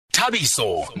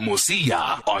Thabiso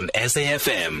Mosia on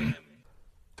SAFM.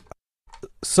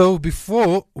 So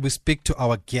before we speak to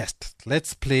our guest,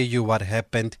 let's play you what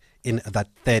happened in that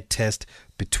third test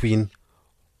between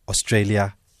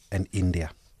Australia and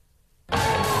India.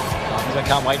 I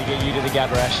can't wait to get you to the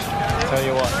Gabba, Ash. Tell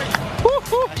you what.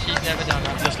 She's never done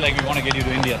that. Just like we want to get you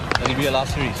to India. That'll be your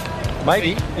last series.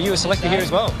 Maybe. Are you a selector here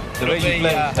as well? The way you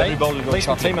play, every ball will go At least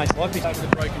my teammates like me.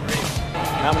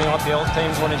 How many IPL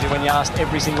teams wanted you when you asked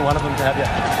every single one of them to have you?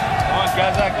 Come on,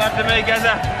 Gaza. Clap to me,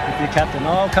 Gaza. If you're captain.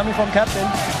 Oh, coming from captain.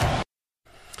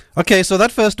 Okay, so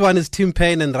that first one is Tim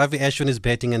Payne and Ravi Ashwin is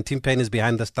batting, and Tim Payne is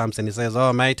behind the stumps and he says,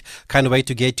 "Oh mate, can't wait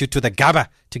to get you to the Gabba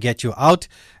to get you out."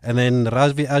 And then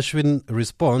Ravi Ashwin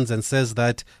responds and says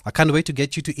that, "I can't wait to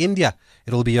get you to India.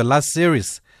 It'll be your last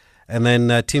series." And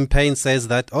then Tim Payne says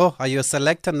that, "Oh, are you a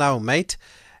selector now, mate?"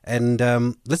 And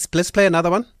let's play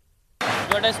another one.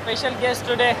 You got a special guest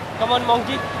today. Come on,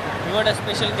 Monkey. You got a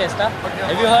special guest, huh?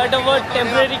 Have you heard the word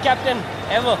temporary captain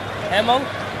ever? Hey, Monk,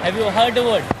 have you heard the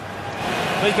word?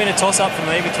 There's been a toss-up for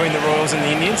me between the Royals and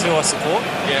the Indians, who I support.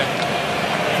 Yeah.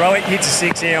 Rohit hits a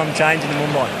six here, I'm changing to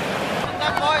Mumbai.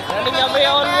 Running away,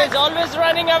 always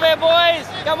running away, boys.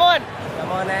 Come on.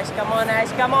 Come on, Ash, come on, Ash,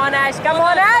 come on, Ash, come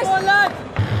on, Ash. Come on, lad.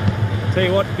 Tell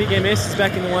you what, Big MS is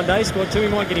back in the one-day squad too. We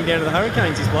might get him down to the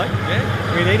Hurricanes, this bloke.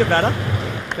 Yeah. We need a batter.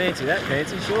 Fancy that,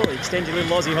 fancy, surely. Extend your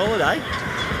little Aussie holiday.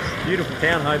 Beautiful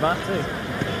town, Hobart, too.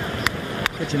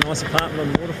 Got your nice apartment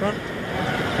on the waterfront.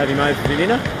 Have him over for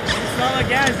dinner.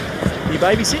 You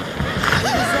babysit?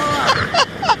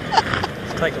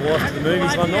 Take the wife to the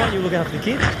movies one night, you look after the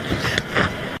kids.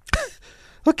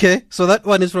 Okay, so that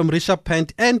one is from Rishabh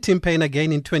Pant and Tim Payne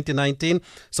again in 2019.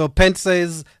 So Pant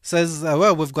says,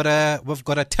 well, we've got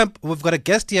a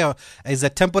guest here. He's a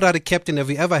temporary captain. Have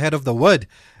you ever heard of the word?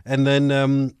 And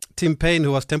then Tim Payne,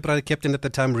 who was temporary captain at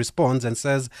the time, responds and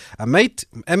says, "Mate,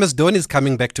 MS Dhoni is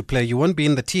coming back to play. You won't be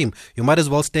in the team. You might as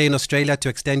well stay in Australia to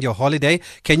extend your holiday.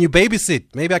 Can you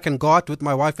babysit? Maybe I can go out with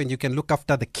my wife and you can look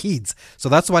after the kids." So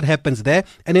that's what happens there.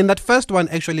 And in that first one,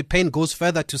 actually, Payne goes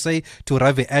further to say to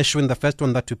Ravi Ashwin, the first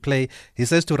one that we play, he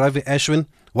says to Ravi Ashwin,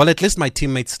 "Well, at least my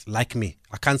teammates like me.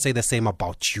 I can't say the same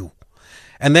about you."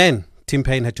 And then Tim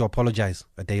Payne had to apologize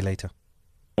a day later.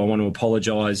 I want to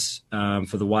apologise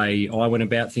for the way I went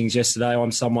about things yesterday.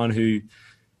 I'm someone who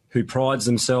prides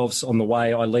themselves on the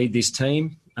way I lead this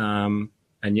team, and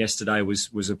yesterday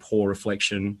was a poor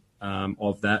reflection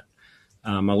of that.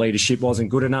 My leadership wasn't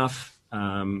good enough.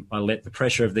 I let the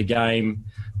pressure of the game,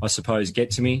 I suppose, get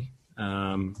to me.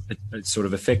 It sort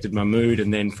of affected my mood,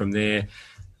 and then from there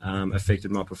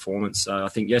affected my performance. So I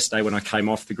think yesterday when I came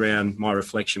off the ground, my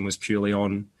reflection was purely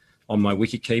on my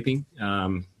wicket keeping.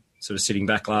 Sort of sitting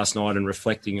back last night and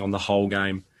reflecting on the whole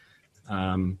game.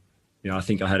 I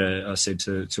think I said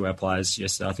to our players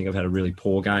yesterday, I think I've had a really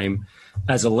poor game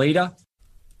as a leader.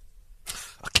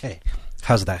 Okay,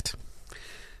 how's that?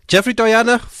 Jeffrey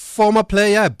Toyana, former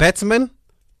player, batsman,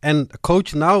 and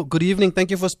coach now. Good evening.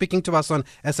 Thank you for speaking to us on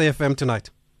SAFM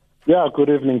tonight. Yeah, good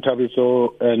evening,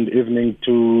 Thabiso, and evening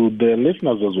to the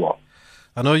listeners as well.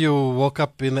 I know you woke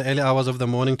up in the early hours of the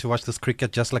morning to watch this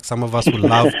cricket, just like some of us who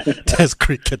love Test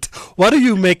cricket. What do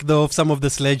you make, though, of some of the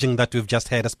sledging that we've just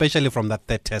had, especially from that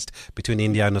third test between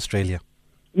India and Australia?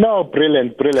 No,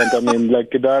 brilliant. I mean, that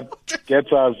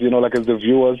gets us, as the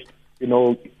viewers,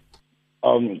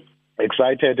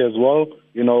 excited as well,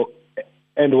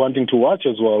 and wanting to watch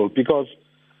as well. Because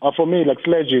for me,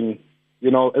 sledging,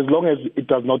 as long as it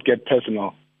does not get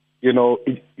personal,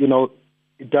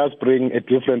 it does bring a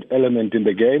different element in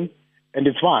the game, and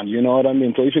it's fun, you know what I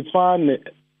mean? So if it's fun,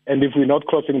 and if we're not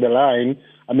crossing the line,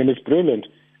 I mean, it's brilliant.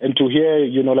 And to hear,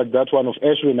 that one of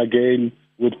Ashwin again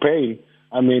with Payne,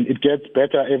 I mean, it gets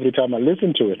better every time I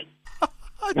listen to it.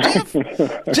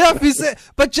 Jeff,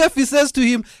 he says to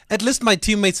him, "At least my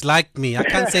teammates like me. I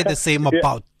can't say the same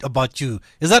about you."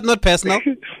 Is that not personal?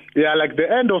 Yeah, the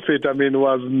end of it, I mean,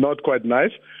 was not quite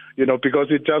nice. Because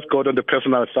it just got on the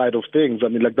personal side of things. I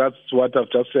mean, that's what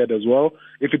I've just said as well.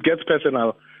 If it gets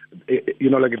personal, then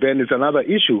it's another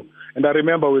issue. And I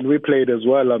remember when we played as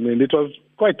well, I mean, it was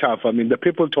quite tough. I mean, the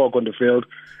people talk on the field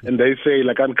and they say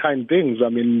unkind things. I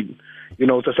mean,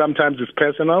 so sometimes it's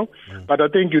personal. But I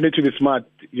think you need to be smart,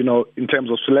 in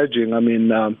terms of sledging. I mean,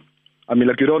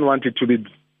 you don't want it to be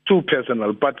too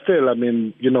personal. But still, I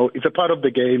mean, it's a part of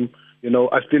the game.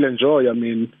 I still enjoy. I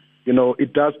mean,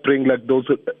 it does bring those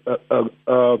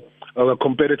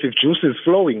competitive juices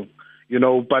flowing,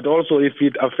 but also if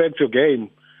it affects your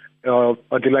game,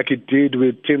 like it did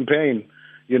with Tim Payne,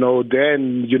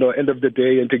 then, end of the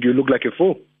day, I think you look like a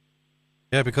fool.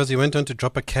 Yeah, because he went on to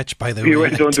drop a catch, by the way. He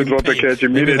went on to Tim drop a Payne. catch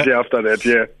immediately after that,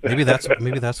 yeah. Maybe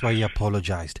that's why he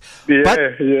apologized.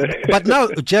 Yeah, yeah. But now,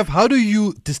 Jeff, how do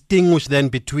you distinguish then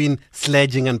between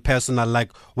sledging and personal?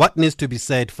 Like, what needs to be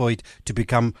said for it to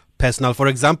become personal? For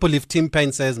example, if Tim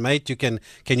Payne says, mate, can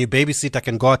you babysit? I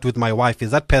can go out with my wife.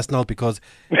 Is that personal? Because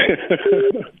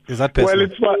is that personal? Well,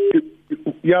 it's fun.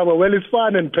 Yeah, well, it's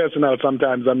fun and personal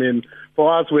sometimes. I mean,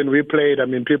 for us, when we played, I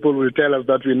mean, people will tell us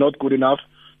that we're not good enough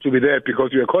to be there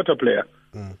because you're a quarter player.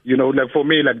 You know, like for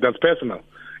me, like that's personal.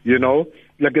 You know,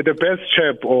 like the best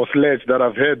chap or sledge that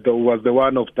I've heard though was the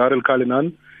one of Daryl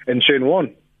Cullinan and Shane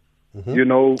Warne. You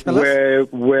know, where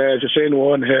Shane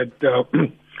Warne had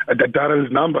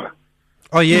Daryl's number.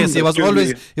 Oh yes, he was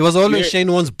always Yeah.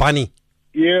 Shane Warne's bunny.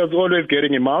 Yeah, was always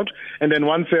getting him out. And then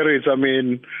one series, I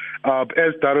mean,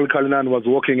 as Daryl Cullinan was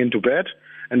walking into bed,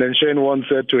 and then Shane Warne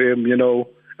said to him, you know,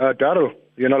 Daryl,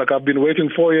 you know, like I've been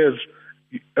waiting 4 years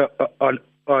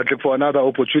for another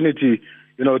opportunity,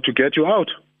 you know, to get you out.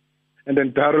 And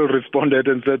then Daryl responded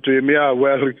and said to him, yeah,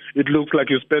 well, it looks like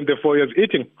you spent the 4 years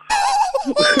eating.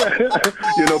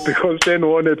 You know, because Shane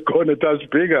Warne had gone a touch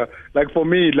bigger. Like for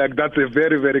me, like that's a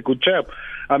very, very good chap.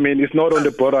 I mean, it's not on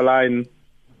the borderline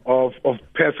of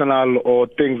personal or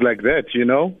things like that, you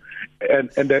know. And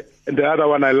the other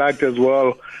one I liked as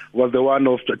well was the one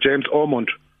of James Ormond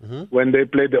when they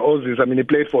played the Aussies. I mean, he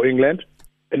played for England,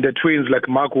 and the twins like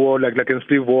Mark Waugh, like and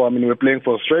Steve Waugh, I mean, were playing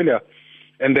for Australia.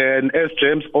 And then as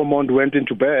James Ormond went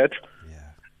into bed,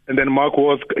 and then Mark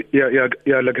Waugh,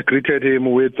 like greeted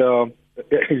him with,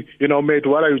 you know, mate,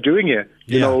 what are you doing here?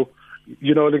 You know,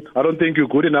 like, I don't think you're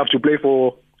good enough to play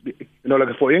for, you know,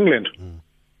 like for England.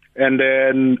 And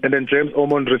then James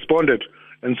Ormond responded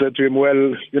and said to him,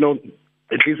 well, you know,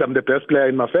 at least I'm the best player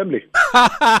in my family.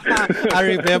 I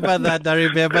remember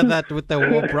that with the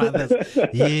Waugh brothers.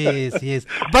 Yes.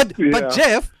 But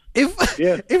Jeff, if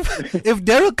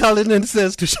Daryl Cullinan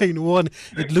says to Shane Warne,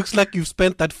 it looks like you've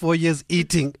spent that 4 years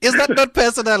eating, is that not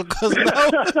personal? Because now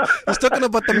he's talking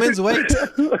about the men's weight.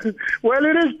 Well,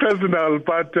 it is personal,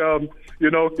 but you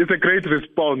know, it's a great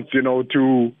response, you know,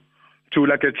 to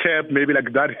like a chap maybe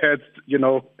like that hurts, you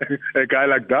know, a guy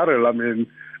like Daryl. I mean,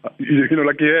 you know,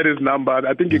 like he had his number.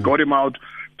 I think he got him out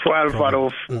 12 out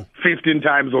of 15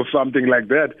 times or something like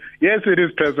that. Yes, it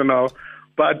is personal,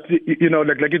 but you know,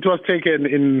 like it was taken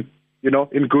in, you know,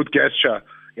 in good gesture.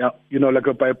 Yeah, you know, like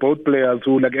by both players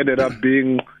who like ended up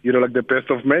being, you know, like the best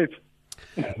of mates.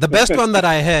 The best one that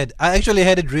I actually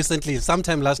heard it recently.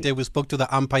 Sometime last year, we spoke to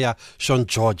the umpire, Sean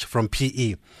George from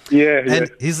PE. And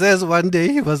he says one day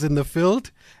he was in the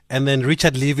field and then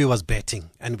Richard Levy was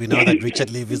betting. And we know that Richard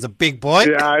Levy is a big boy.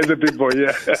 Yeah, he's a big boy,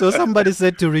 yeah. So somebody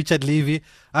said to Richard Levy,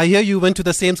 I hear you went to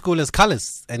the same school as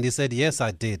Cullis. And he said, yes,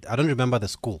 I did. I don't remember the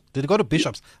school. Did he go to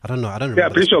Bishops? I don't know. I don't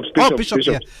remember. Yeah, Bishops. Bishops.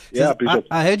 Yeah, yeah, Bishops.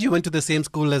 I heard you went to the same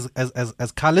school as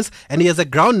Cullis, and he has a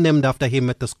ground named after him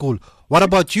at the school. What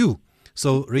about you?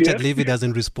 So Richard Levy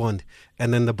doesn't respond.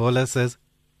 And then the bowler says,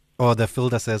 or the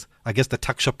fielder says, I guess the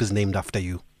tuck shop is named after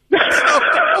you.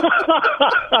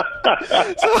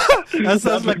 That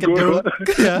sounds like a good one.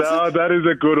 No, that is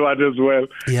a good one as well.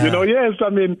 Yeah. You know, yes, I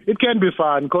mean, it can be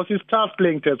fun because it's tough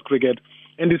playing Test cricket,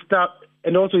 and it's tough,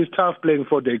 and also it's tough playing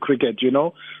 4-day cricket. You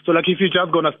know, so like if you're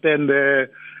just gonna stand there,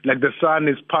 like the sun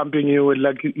is pumping you, and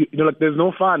like you know, like there's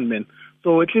no fun, man.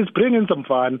 So at least bring in some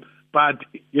fun, but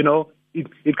you know,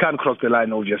 it can't cross the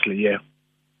line, obviously. Yeah.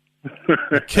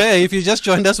 Okay, if you just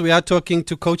joined us, we are talking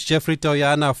to Coach Jeffrey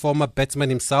Toyana, former batsman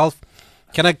himself.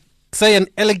 Can I say an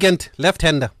elegant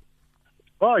left-hander?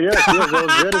 Oh, yes, that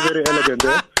was very, very elegant.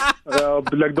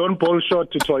 Like, don't bowl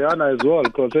short to Toyana as well,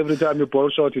 because every time you bowl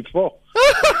short, it's 4.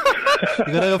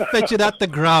 You gotta fetch it at the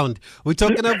ground. We're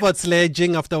talking about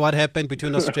sledging after what happened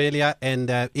between Australia and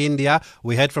India.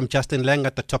 We heard from Justin Lang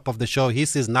at the top of the show. He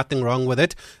says nothing wrong with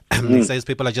it. He says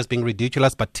people are just being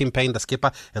ridiculous, but Tim Payne, the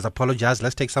skipper, has apologized.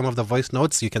 Let's take some of the voice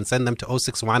notes. You can send them to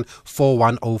 061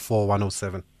 4104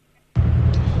 107.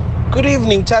 Good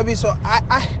evening, Tabby. So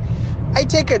I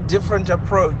take a different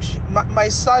approach. My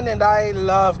son and I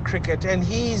love cricket, and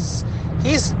he's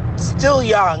still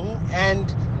young,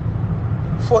 and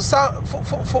for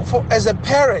as a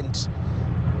parent,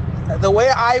 the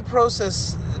way I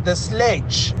process the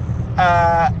sledge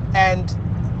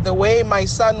and the way my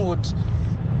son would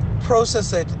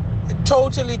process it,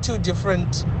 totally two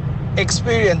different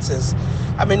experiences.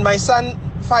 I mean, my son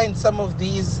finds some of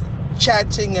these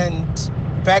chatting and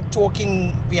back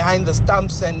talking behind the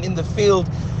stumps and in the field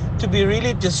to be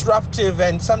really disruptive,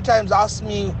 and sometimes asks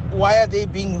me why are they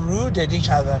being rude at each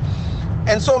other.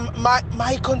 And so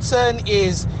my concern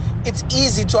is it's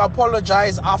easy to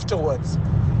apologize afterwards,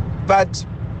 but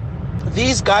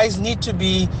these guys need to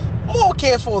be more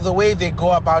careful the way they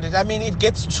go about it. I mean, it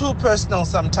gets too personal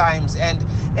sometimes, and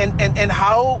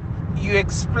how you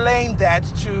explain that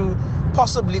to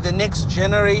possibly the next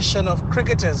generation of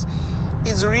cricketers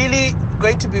is really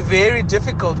going to be very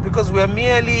difficult, because we're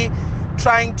merely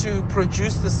trying to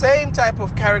produce the same type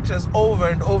of characters over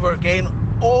and over again,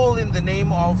 all in the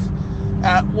name of,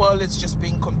 it's just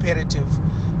being competitive.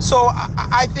 So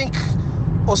I think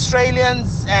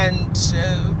Australians and,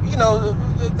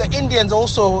 the Indians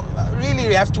also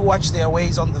really have to watch their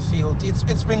ways on the field.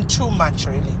 It's been too much,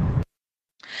 really.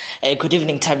 Good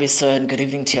evening, Tabiso, and good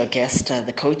evening to your guest,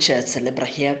 the coach, Celebra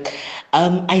here.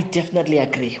 I definitely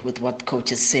agree with what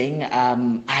coach is saying.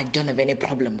 I don't have any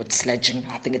problem with sledging.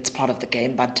 I think it's part of the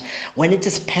game. But when it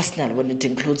is personal, when it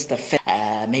includes the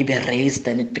maybe race,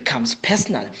 then it becomes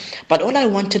personal. But all I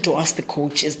wanted to ask the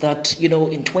coach is that,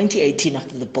 in 2018,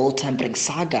 after the ball tampering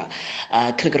saga,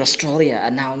 Cricket Australia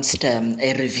announced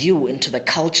a review into the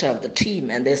culture of the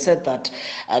team. And they said that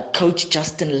Coach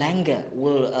Justin Langer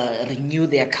will renew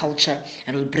their culture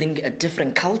and will bring a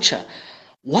different culture.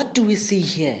 What do we see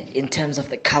here in terms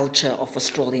of the culture of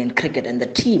Australian cricket and the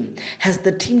team? Has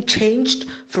the team changed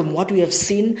from what we have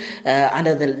seen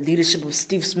under the leadership of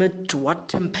Steve Smith to what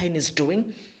Tim Paine is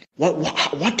doing?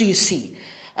 What do you see?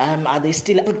 Are they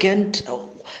still arrogant?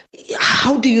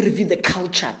 How do you review the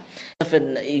culture?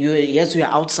 Yes, we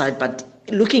are outside, but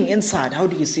looking inside, how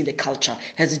do you see the culture?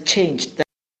 Has it changed?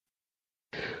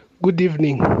 Good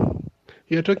evening.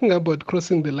 You're talking about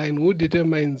crossing the line. Who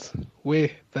determines where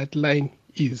that line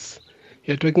is?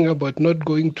 You're talking about not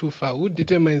going too far. Who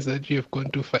determines that you have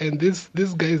gone too far? And these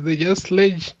guys, they just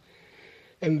sledge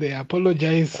and they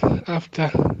apologize after,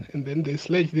 and then they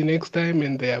sledge the next time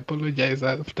and they apologize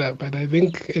after. But I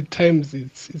think at times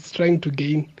it's trying to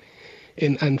gain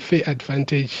an unfair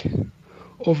advantage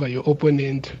over your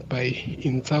opponent by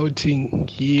insulting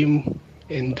him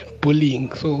and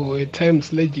bullying. So at times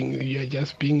sledging, you're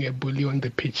just being a bully on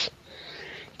the pitch.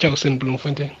 Charles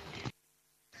Bloemfontein.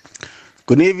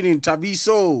 Good evening,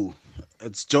 Tabiso.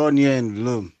 It's John here in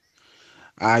Bloom.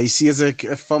 You see, as a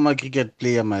former cricket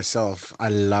player myself, I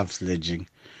love sledging.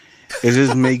 It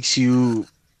just makes you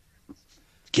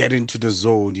get into the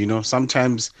zone,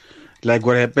 Sometimes, like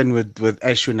what happened with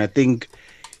Ashwin, I think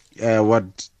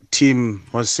what Tim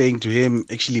was saying to him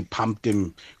actually pumped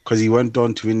him, because he went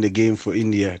on to win the game for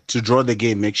India, to draw the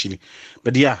game actually.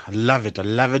 But yeah, I love it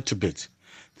to bits.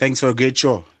 Thanks for a great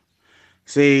show.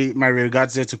 Say my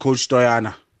regards there to Coach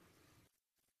Toyana.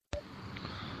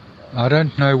 I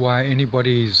don't know why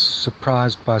anybody is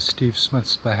surprised by Steve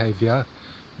Smith's behaviour.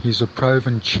 He's a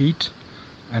proven cheat,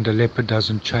 and a leopard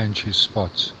doesn't change his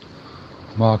spots.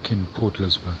 Mark in Port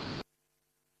Elizabeth.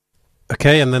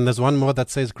 Okay, and then there's one more that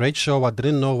says, great show. I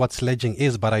didn't know what sledging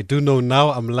is, but I do know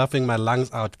now. I'm laughing my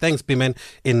lungs out. Thanks, Biman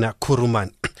in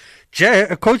Kuruman.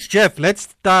 Coach Jeff, let's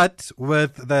start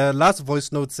with the last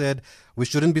voice note said, we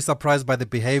shouldn't be surprised by the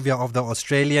behavior of the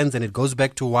Australians. And it goes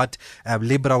back to what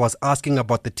Libra was asking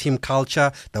about the team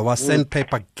culture. There was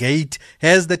sandpaper gate.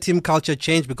 Has the team culture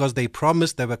changed? Because they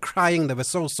promised, they were crying, they were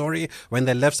so sorry. When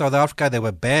they left South Africa, they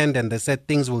were banned and they said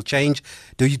things will change.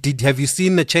 Have you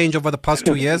seen the change over the past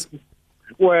 2 years?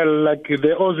 Well, like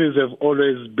the Aussies have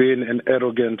always been an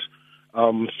arrogant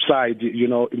side,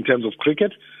 in terms of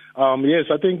cricket. Yes,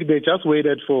 I think they just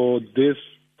waited for this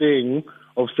thing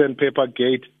of sandpaper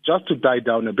gate just to die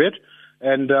down a bit.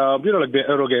 And, like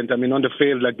they're arrogant. I mean, on the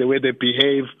field, like the way they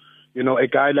behave, a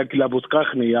guy like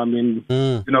Labuschagne,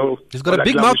 he's got a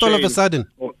big mouth all of a sudden.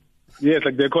 Yes,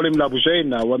 like they call him Labuschagne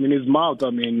now. I mean, his mouth,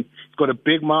 he's got a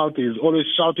big mouth. He's always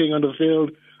shouting on the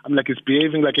field. He's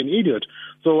behaving like an idiot.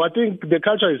 So I think the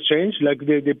culture has changed. Like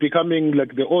they're becoming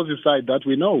like the Aussie side that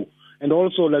we know. And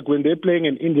also, like when they're playing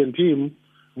an Indian team,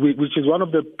 which is one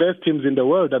of the best teams in the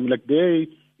world,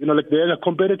 their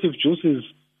competitive juices,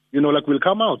 will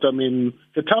come out.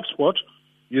 It's a tough sport,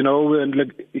 and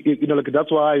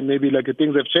that's why maybe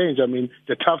things have changed.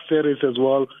 The tough series as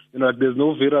well. There's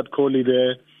no Virat Kohli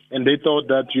there, and they thought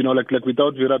that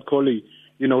without Virat Kohli,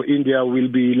 India will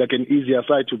be like an easier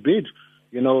side to beat.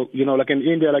 In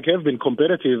India, have been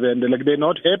competitive, and they're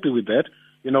not happy with that.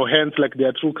 Hence,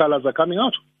 their true colors are coming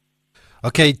out.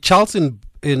 Okay, Charles in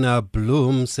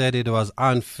Bloom said it was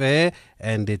unfair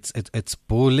and it's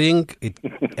bullying.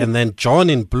 And then John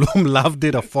in Bloom loved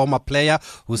it, a former player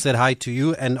who said hi to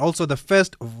you. And also the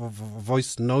first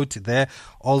voice note there,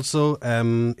 also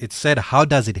it said, how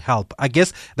does it help? I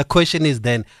guess the question is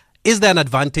then, is there an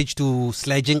advantage to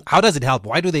sledging? How does it help?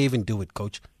 Why do they even do it,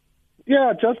 Coach?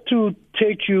 Yeah, just to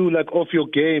take you off your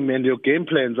game and your game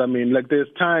plans. There's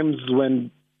times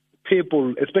when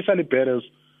people, especially batters,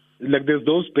 like there's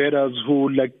those batters who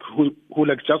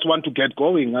just want to get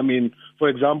going. I mean, for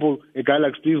example, a guy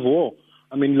like Steve Waugh.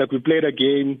 I mean, like we played a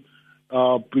game,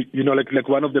 like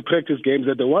one of the practice games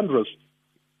at the Wanderers.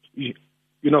 And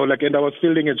I was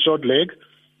fielding at short leg.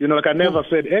 I never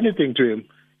said anything to him.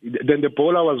 Then the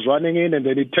bowler was running in, and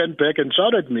then he turned back and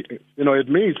shouted at me,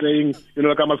 saying,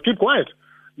 I must keep quiet.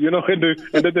 And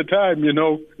at the time,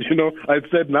 I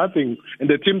said nothing. And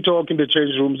the team talk in the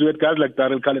change rooms, we had guys like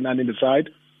Daryl Cullinan in the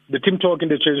side. The team talk in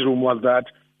the change room was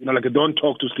that, don't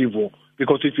talk to Steve Waugh.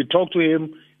 Because if you talk to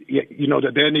him,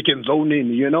 then he can zone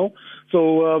in,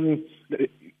 So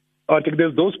I think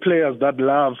there's those players that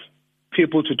love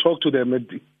people to talk to them at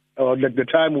the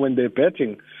time when they're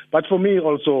batting. But for me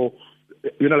also,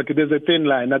 there's a thin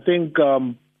line. I think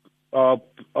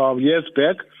years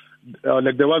back,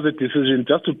 there was a decision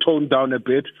just to tone down a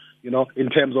bit, in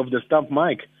terms of the stump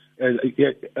mic,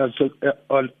 so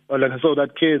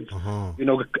that kids,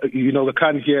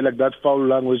 can't hear that foul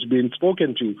language being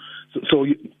spoken to. So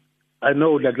I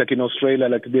know, in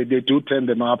Australia, they do turn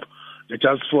them up,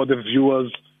 just for the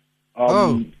viewers,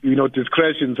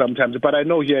 discretion sometimes. But I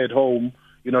know here at home,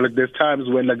 there's times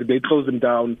when they close them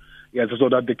down. Yes, so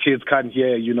that the kids can't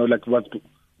hear,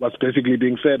 what's basically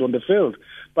being said on the field.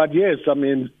 But yes, I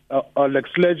mean,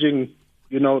 sledging,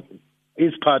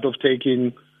 is part of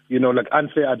taking,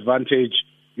 unfair advantage,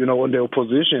 on the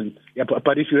opposition. Yeah,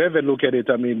 but if you ever look at it,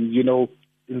 I mean,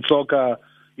 in soccer,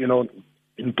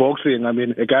 in boxing, I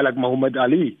mean, a guy like Muhammad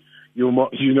Ali, he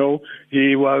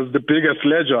was the biggest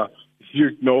sledger,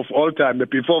 of all time.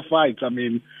 Before fights, I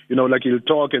mean, he'll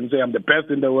talk and say, I'm the best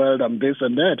in the world, I'm this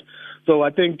and that. So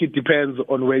I think it depends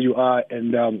on where you are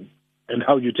and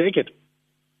how you take it.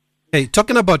 Hey,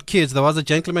 talking about kids, there was a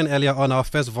gentleman earlier on our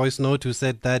first voice note who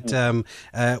said that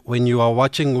when you are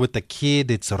watching with a kid,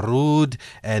 it's rude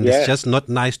and it's just not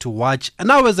nice to watch. And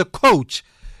now as a coach,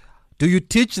 do you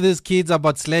teach these kids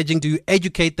about sledging? Do you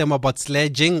educate them about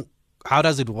sledging? How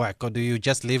does it work? Or do you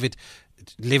just leave it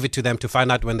to them to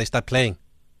find out when they start playing?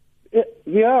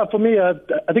 Yeah, for me, I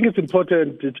think it's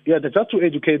important just to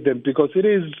educate them because it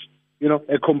is,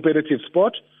 a competitive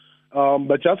sport.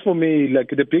 But just for me,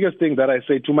 the biggest thing that I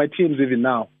say to my teams even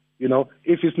now,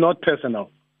 if it's not personal,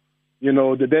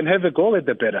 then have a go at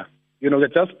the better.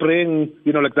 Just bring,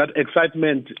 that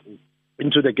excitement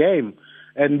into the game.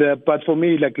 And but for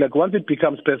me, once it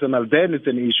becomes personal, then it's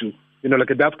an issue.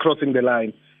 That's crossing the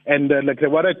line. And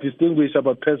what I distinguish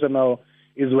about personal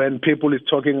is when people is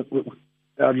talking.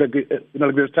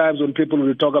 There's times when people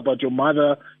will talk about your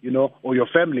mother, or your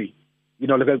family,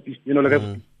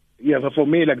 Yeah, but for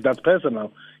me, that's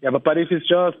personal. Yeah, but if it's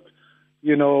just,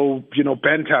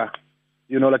 banter,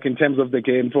 in terms of the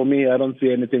game, for me, I don't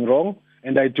see anything wrong.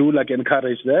 And I do,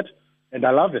 encourage that. And I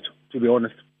love it, to be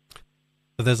honest.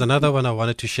 There's another one I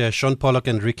wanted to share. Sean Pollock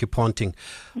and Ricky Ponting.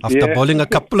 After bowling a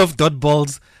couple of dot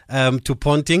balls to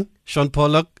Ponting, Sean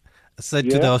Pollock said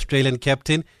to the Australian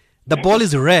captain, the ball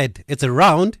is red, it's a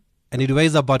round, and it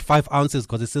weighs about 5 ounces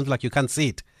because it seems like you can't see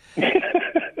it.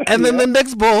 And then the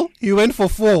next ball, he went for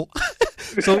 4.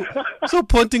 So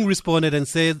Ponting responded and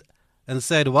said,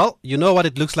 well, you know what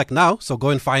it looks like now, so go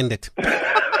and find it.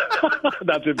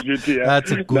 That's a beauty. Yeah.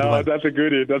 That's a good one. That's a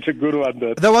goodie. That's a good one.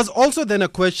 Then. There was also then a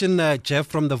question, Jeff,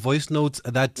 from the voice notes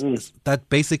that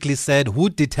basically said, who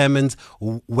determines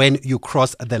when you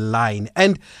cross the line?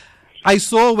 And I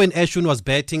saw when Ashwin was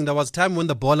batting, there was time when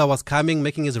the bowler was coming,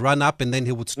 making his run up, and then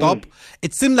he would stop.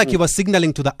 It seemed like he was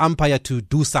signaling to the umpire to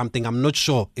do something. I'm not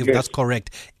sure if that's correct.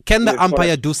 Can the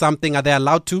umpire do something? Are they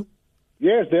allowed to?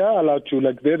 Yes, they are allowed to.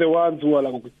 They're the ones who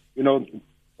are,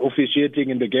 officiating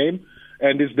in the game,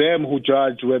 and it's them who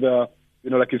judge whether,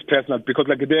 it's personal, because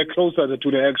they're closer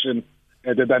to the action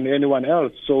than anyone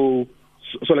else. So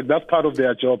that's part of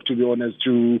their job, to be honest,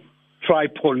 to try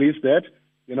police that.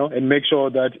 And make sure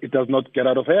that it does not get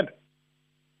out of hand.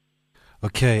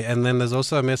 Okay, and then there's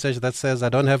also a message that says, I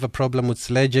don't have a problem with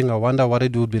sledging. I wonder what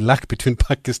it would be like between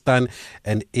Pakistan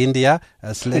and India.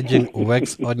 Sledging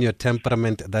works on your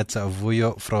temperament. That's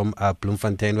Vuyo from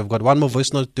Bloemfontein. We've got one more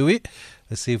voice note, do we?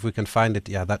 Let's see if we can find it.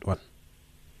 Yeah, that one.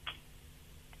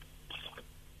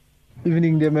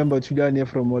 Evening, dear member Chudania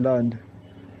from Holland.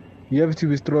 You have to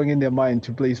be strong in the mind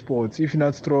to play sports. If you're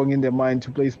not strong in the mind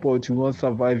to play sports, you won't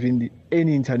survive in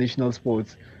any international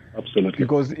sports. Absolutely.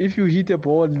 Because if you hit a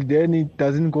ball, then it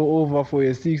doesn't go over for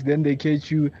a 6, then they catch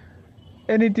you.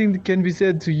 Anything can be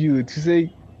said to you to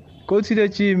say, go to the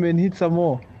gym and hit some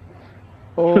more.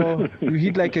 Or you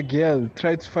hit like a girl,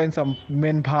 try to find some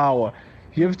manpower.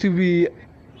 You have to be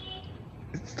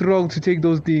strong to take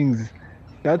those things.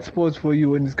 That's sports for you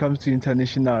when it comes to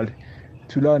international.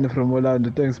 To learn from Orlando.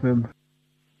 Thanks, ma'am.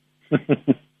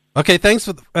 Okay, thanks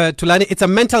for Tulani. It's a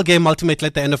mental game ultimately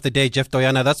at the end of the day, Jeff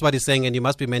Toyana. That's what he's saying, and you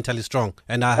must be mentally strong.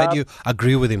 And I heard you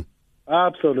agree with him.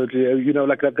 Absolutely. I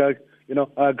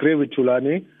agree with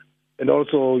Tulani. And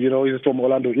also, he's from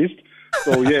Orlando East.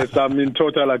 So, yes, I'm in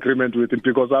total agreement with him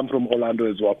because I'm from Orlando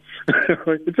as well.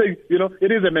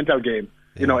 It is a mental game,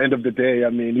 end of the day. I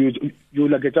mean, you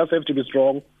just have to be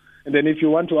strong. And then if you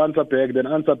want to answer back, then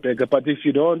answer back. But if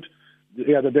you don't,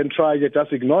 then try,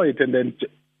 just ignore it and then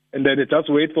just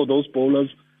wait for those bowlers,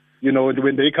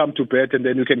 when they come to bat, and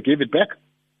then you can give it back.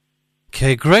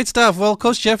 Okay, great stuff. Well,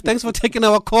 Coach Jeff, thanks for taking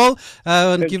our call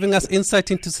and giving us insight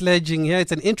into sledging. Yeah,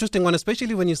 it's an interesting one,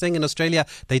 especially when you're saying in Australia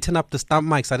they turn up the stump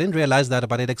mics. I didn't realize that,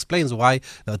 but it explains why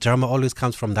the drama always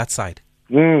comes from that side.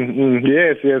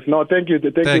 Yes. No, thank you.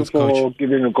 Thanks, you for Coach.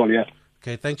 Giving a call, yeah.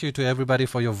 Okay, thank you to everybody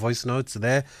for your voice notes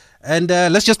there. And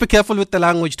let's just be careful with the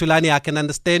language, Tulani. I can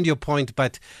understand your point,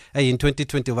 but hey, in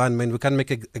 2021, man, we can't make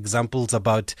examples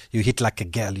about you hit like a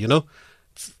girl,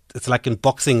 It's like in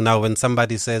boxing now when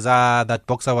somebody says, that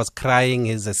boxer was crying,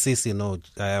 he's a sissy.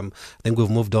 I think we've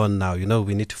moved on now.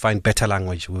 We need to find better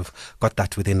language. We've got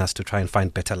that within us to try and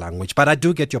find better language. But I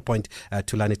do get your point,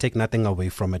 Tulani. Take nothing away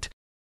from it.